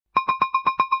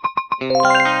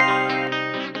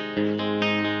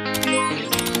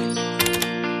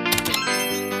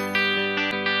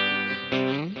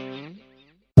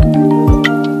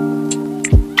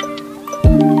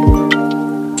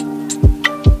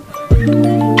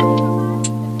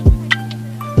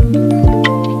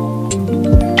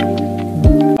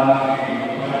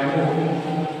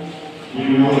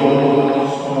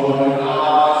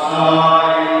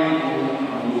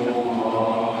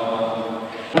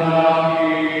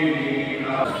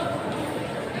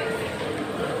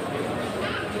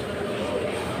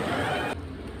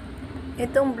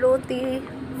Itong blue tea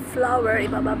flower,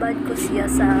 ibababad ko siya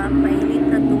sa mainit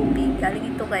na tubig.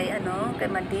 Galing ito kay kay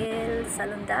Madel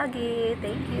Salundagi.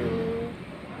 Thank you.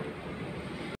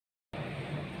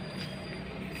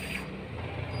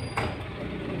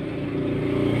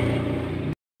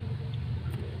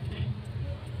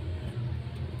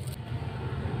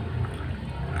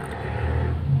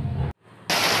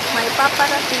 May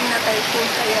paparating na typhoon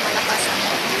kaya malakas ang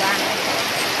ulan.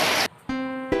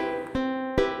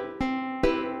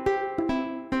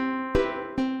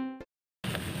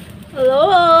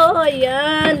 Hello!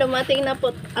 Ayan, dumating na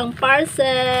po ang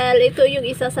parcel. Ito yung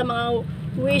isa sa mga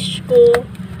wish ko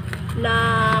na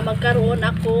magkaroon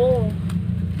ako.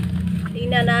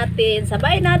 Tingnan natin.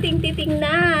 Sabay nating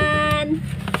titingnan.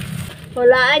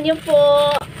 Hulaan nyo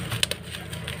po.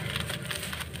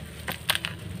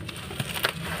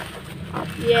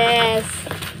 Yes.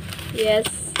 Yes.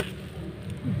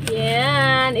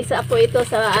 Yan. Isa po ito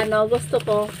sa gusto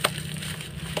ko.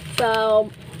 So,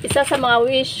 isa sa mga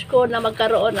wish ko na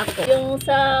magkaroon ako. Yung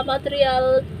sa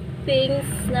material things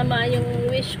naman, yung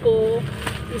wish ko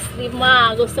is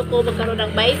 5. Gusto ko magkaroon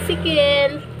ng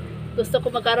bicycle. Gusto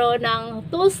ko magkaroon ng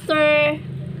toaster.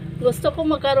 Gusto ko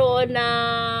magkaroon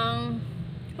ng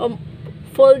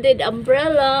folded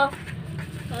umbrella,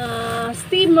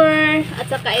 steamer, at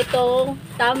saka itong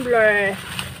tumbler.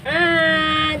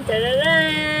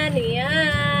 Tararan!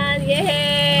 Yan!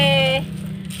 Yehey!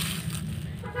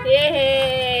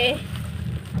 Yay!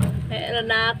 Meron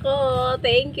na ako.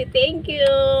 Thank you, thank you.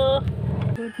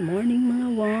 Good morning mga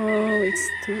wow. It's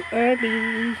too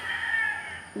early.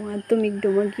 Want to make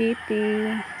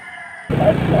Dumaguete.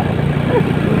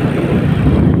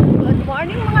 Good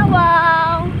morning mga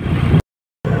wow.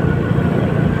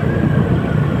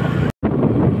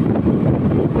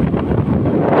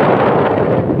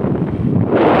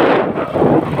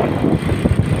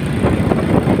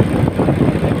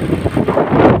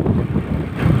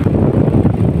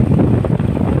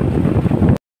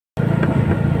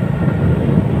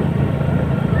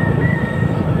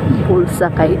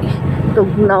 Pulsa kay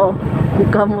tugnaw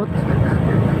kamot.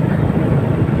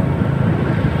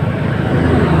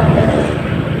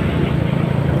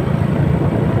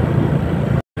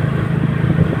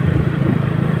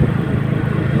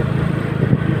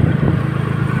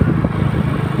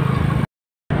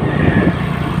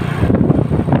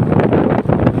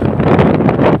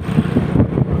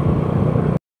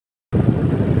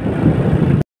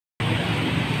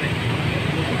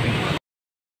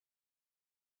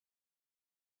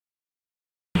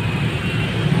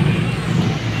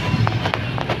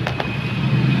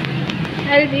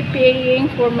 I'll be paying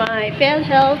for my pet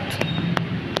health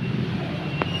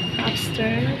after.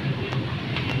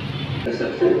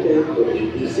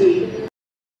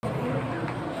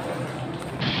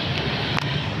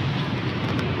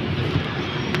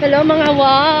 Hello mga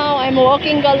wow, I'm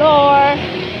walking galore.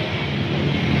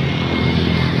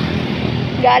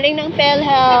 Galing ng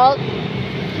PhilHealth.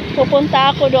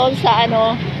 Pupunta ako doon sa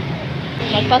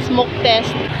magpa-smoke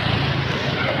test.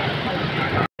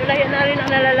 Yan na rin ang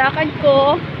nalalakad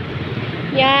ko.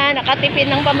 Yan,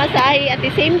 nakatipid ng pamasahe at the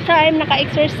same time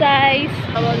naka-exercise.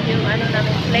 Tawag yung namin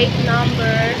plate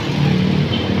number.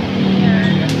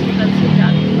 Yan,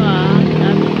 nasikat-sikat pa.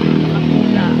 Sabi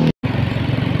makula.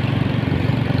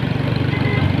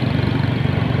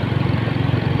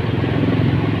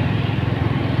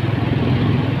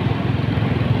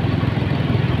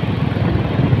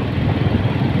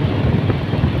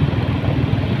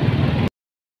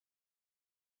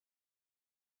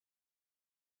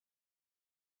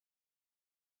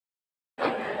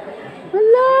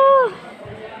 Hello!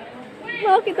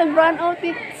 Bakit ang brand out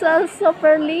it sa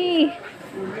Superly?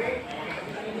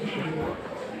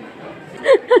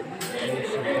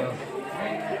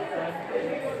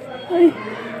 Ay.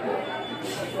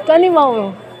 Kani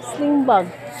mo? Sling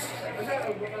bag.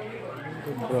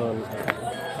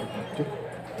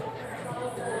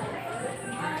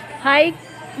 Hi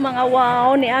mga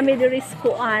wow, ni Ami Doris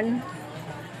Kuan.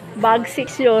 Bag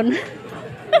 6 yun.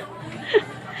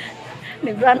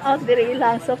 Ni brand out diri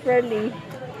lang Superly.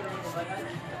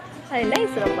 Ay,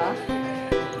 nice ra ba?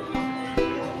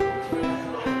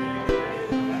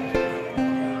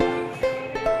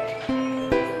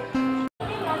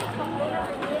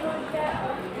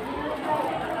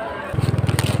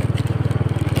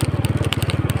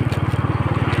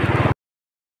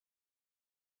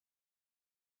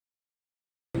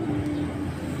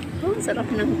 Oh, sarap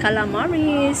ng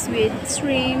calamaris with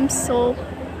shrimp soup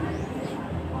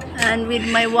and with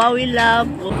my Wowie love.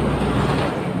 Oh.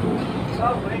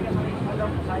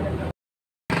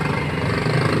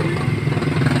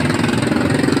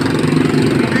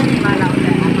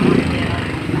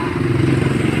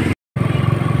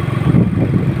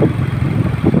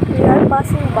 We are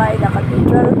passing by the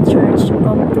Cathedral Church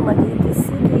of Dumaguete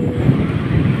City.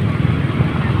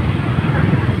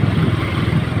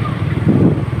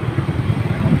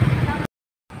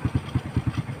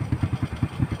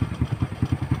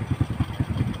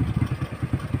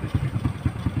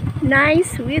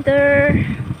 Nice weather.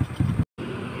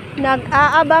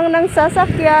 Nag-aabang ng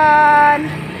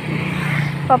sasakyan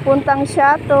papuntang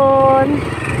Shaton.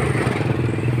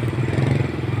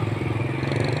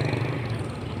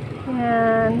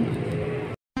 Yan.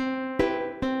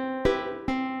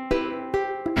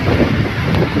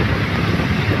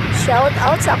 Shout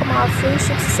out sa ako mga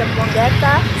friendships sa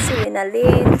Dumaguete, si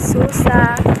Winalyn,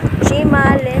 Susa,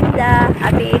 Chima, Linda,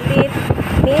 Abilit,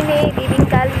 Nini, Bibing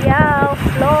Kalyaw,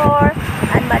 Flor,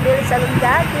 and Madil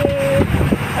Salungdagi.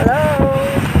 Hello!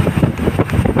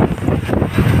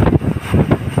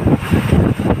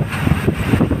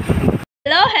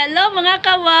 Hello mga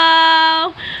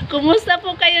kawaw! Kumusta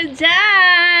po kayo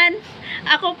dyan?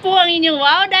 Ako po ang inyong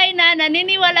wow day na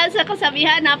naniniwala sa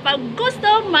kasabihan na pag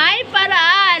gusto may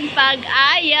paraan, pag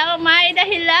ayaw may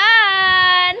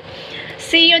dahilan.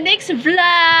 See you next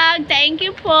vlog. Thank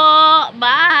you po.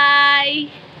 Bye!